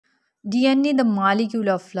DNA, the molecule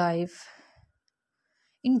of life.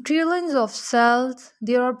 In trillions of cells,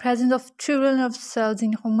 there are presence of trillions of cells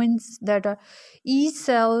in humans that are each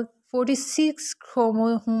cell 46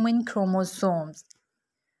 human chromosomes.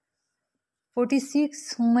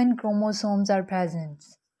 46 human chromosomes are present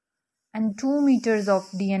and 2 meters of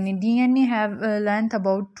DNA. DNA have a length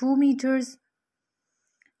about 2 meters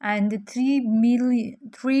and 3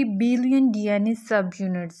 billion DNA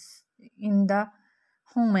subunits in the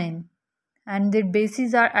human, and their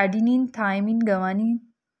bases are adenine, thymine, guanine,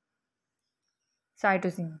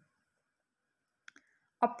 cytosine.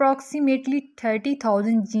 Approximately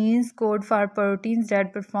 30,000 genes code for proteins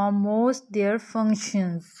that perform most their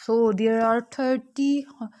functions. So there are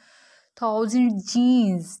 30,000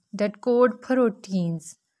 genes that code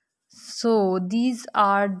proteins. So these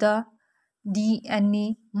are the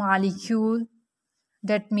DNA molecule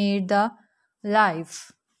that made the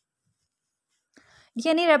life.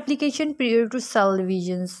 DNA replication prior to cell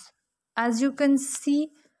divisions. As you can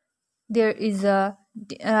see, there is a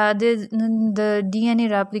there's the DNA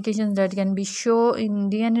replications that can be shown in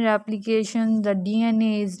DNA replication. The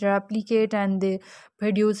DNA is replicate and they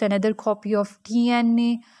produce another copy of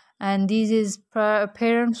DNA, and this is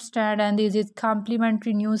parent strand and this is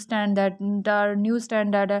complementary new strand that are new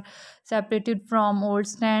strand that are separated from old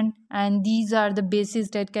strand, and these are the bases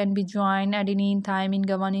that can be joined: adenine, thymine,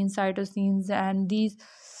 guanine, cytosines, and these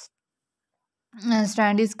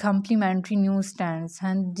strand is complementary new strands,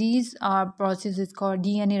 and these are processes called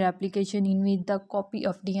DNA replication in which the copy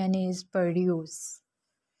of DNA is produced,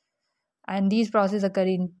 and these processes occur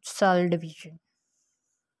in cell division.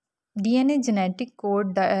 DNA genetic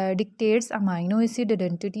code dictates amino acid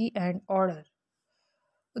identity and order.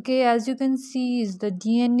 Okay, as you can see is the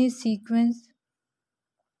DNA sequence,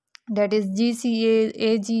 that is GCA,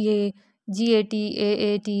 AGA, GAT,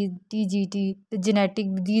 AAT, TGT, the genetic,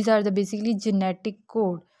 these are the basically genetic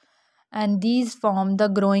code, and these form the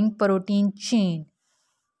growing protein chain.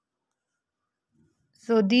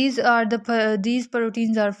 So these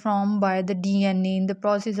proteins are formed by the DNA in the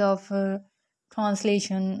process of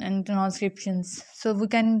translation and transcriptions. So we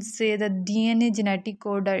can say that DNA genetic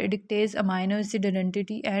code that dictates amino acid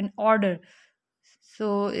identity and order.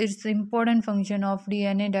 So it's the important function of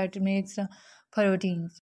DNA that makes proteins.